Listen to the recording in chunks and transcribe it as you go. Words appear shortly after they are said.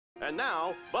And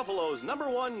now, Buffalo's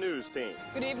 #1 news team.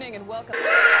 Good evening and welcome.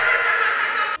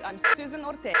 I'm Susan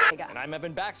Ortega. And I'm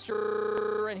Evan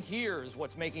Baxter, and here's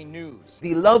what's making news.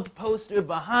 The love poster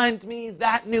behind me,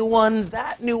 that new one,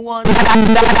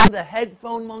 the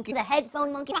headphone monkey.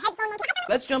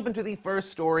 Let's jump into the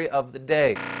first story of the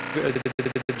day.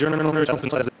 The journal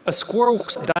says a squirrel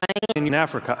dying in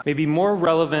Africa may be more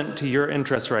relevant to your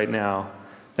interests right now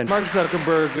than Mark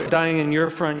Zuckerberg dying in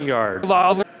your front yard.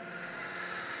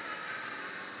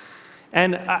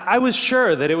 And I was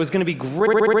sure that it was going to be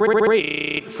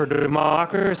great for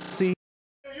democracy.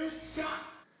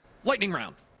 Lightning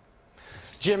round.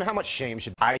 Jim, how much shame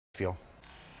should I feel?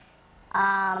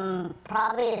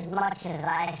 Probably as much as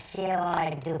I feel when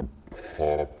I do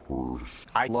Poppers.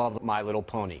 I love My Little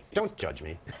Pony. Don't judge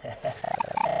me.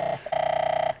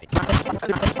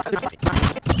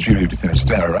 Giulio Di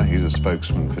Finisterra, he's a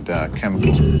spokesman for Dow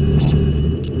Chemicals.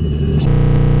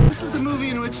 This is a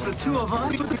movie in which the two of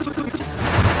us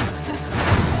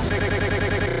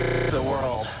The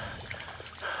world.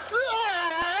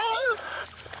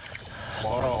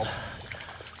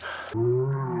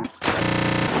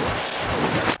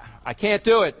 I can't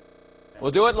do it.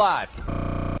 We'll do it live.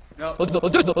 No. We'll do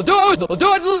it live.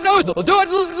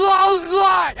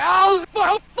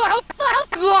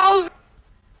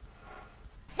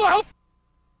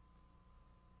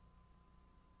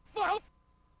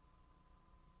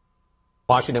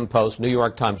 Washington Post, New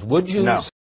York Times. Would you,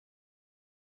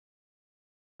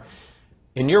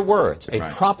 in your words, a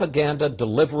propaganda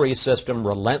delivery system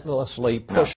relentlessly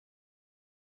pushed?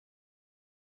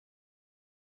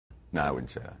 No, I wouldn't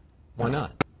say that. Why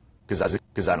not? Because I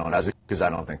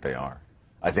don't think they are.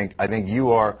 I think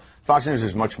you are. Fox News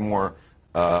is much more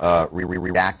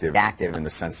reactive in the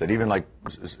sense that even like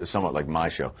somewhat like my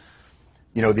show.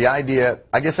 You know, the idea.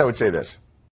 I guess I would say this.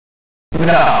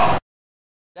 No.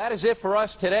 That is it for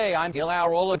us today. I'm Gil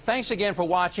Arola. Thanks again for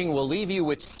watching. We'll leave you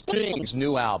with Sting's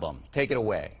new album. Take it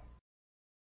away.